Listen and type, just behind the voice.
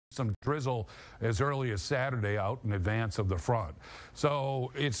some drizzle as early as Saturday out in advance of the front. So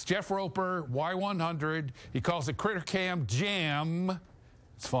it's Jeff Roper, Y100. He calls it Critter Cam Jam.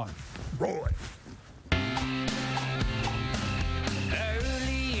 It's fun. Roll it.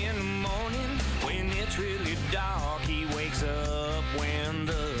 Early in the morning, when it's really dark, he wakes up when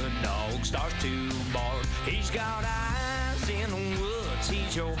the dog starts to bark. He's got eyes in the woods,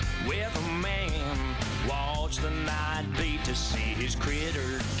 he's your weatherman. Watch the night beat to see his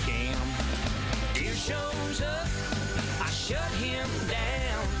critter cam. Deer shows up, I shut him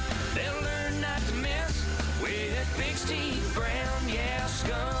down. They'll learn not to mess with Big Steve Browne. Yeah,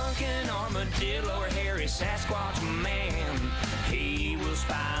 skunk and armadillo or hairy Sasquatch man. He will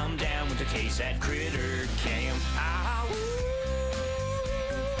spy him down with the KSAT critter cam.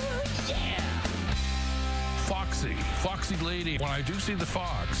 Yeah. Foxy lady. When I do see the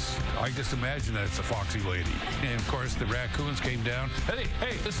fox, I just imagine that it's a foxy lady. And of course, the raccoons came down.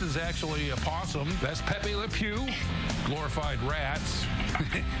 Hey, this is actually a possum. That's Pepe Le Pew, glorified rats.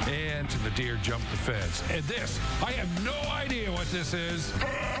 And the deer jumped the fence. And this, I have no idea what this is.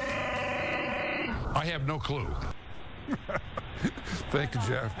 I have no clue. Thank you,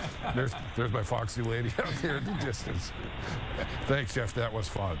 Jeff. There's my foxy lady out there in the distance. Thanks, Jeff. That was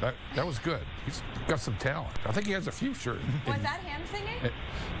fun. That was good. He's got some talent. I think he has a future. Was that him singing?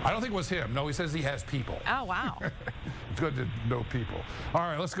 I don't think it was him. No, he says he has people. Oh, wow. It's good to know people. All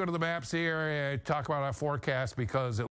right, let's go to the maps here and talk about our forecast because it